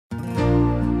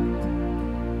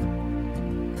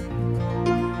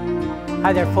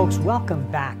Hi there, folks. Welcome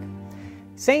back.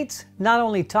 Saints not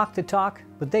only talk the talk,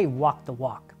 but they walk the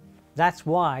walk. That's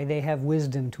why they have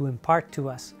wisdom to impart to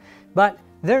us. But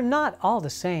they're not all the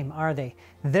same, are they?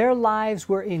 Their lives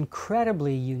were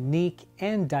incredibly unique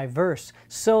and diverse,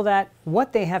 so that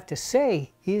what they have to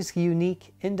say is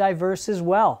unique and diverse as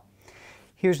well.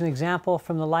 Here's an example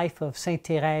from the life of Saint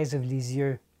Thérèse of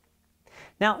Lisieux.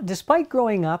 Now, despite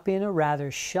growing up in a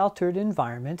rather sheltered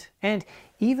environment, and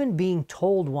even being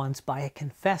told once by a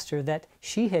confessor that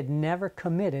she had never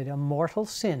committed a mortal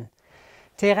sin,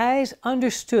 Thérèse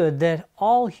understood that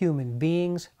all human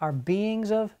beings are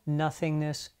beings of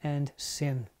nothingness and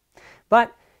sin.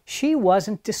 But she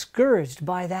wasn't discouraged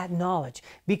by that knowledge,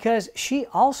 because she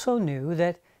also knew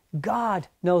that God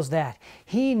knows that.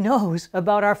 He knows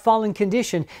about our fallen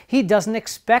condition. He doesn't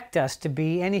expect us to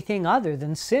be anything other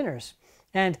than sinners.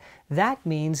 And that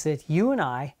means that you and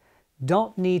I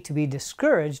don't need to be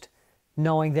discouraged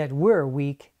knowing that we're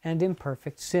weak and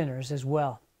imperfect sinners as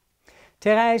well.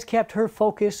 Thérèse kept her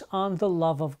focus on the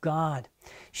love of God.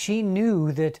 She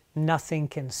knew that nothing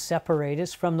can separate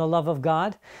us from the love of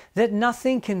God, that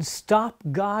nothing can stop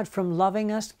God from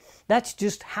loving us. That's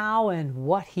just how and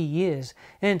what He is.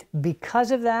 And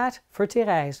because of that, for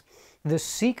Thérèse, the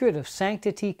secret of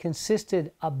sanctity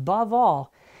consisted above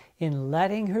all in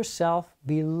letting herself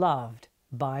be loved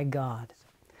by God.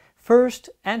 First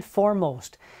and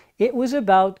foremost, it was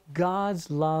about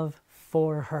God's love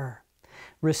for her.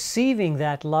 Receiving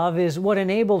that love is what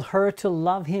enabled her to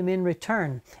love Him in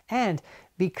return. And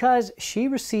because she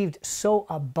received so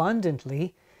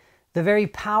abundantly, the very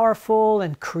powerful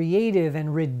and creative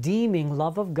and redeeming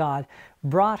love of God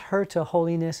brought her to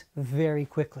holiness very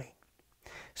quickly.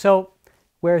 So,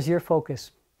 where's your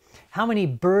focus? How many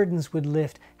burdens would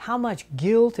lift? How much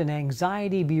guilt and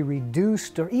anxiety be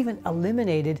reduced or even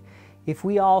eliminated if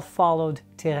we all followed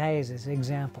Thérèse's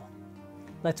example?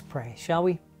 Let's pray, shall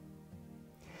we?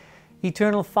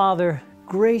 Eternal Father,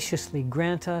 graciously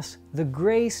grant us the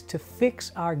grace to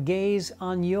fix our gaze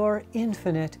on your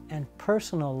infinite and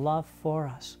personal love for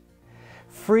us.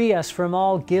 Free us from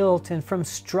all guilt and from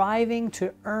striving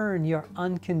to earn your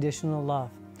unconditional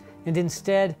love, and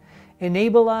instead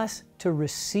enable us to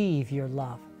receive your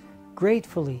love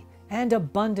gratefully and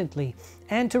abundantly,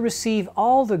 and to receive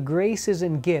all the graces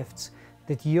and gifts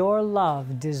that your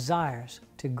love desires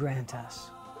to grant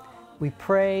us. We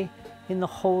pray in the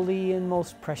holy and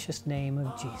most precious name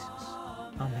of Jesus.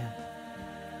 Amen.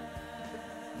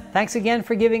 Thanks again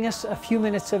for giving us a few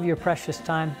minutes of your precious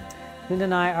time. Linda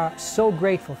and I are so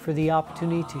grateful for the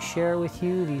opportunity to share with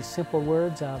you these simple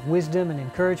words of wisdom and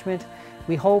encouragement.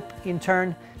 We hope, in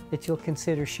turn, that you'll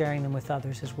consider sharing them with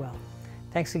others as well.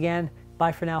 Thanks again.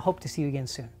 Bye for now. Hope to see you again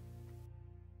soon.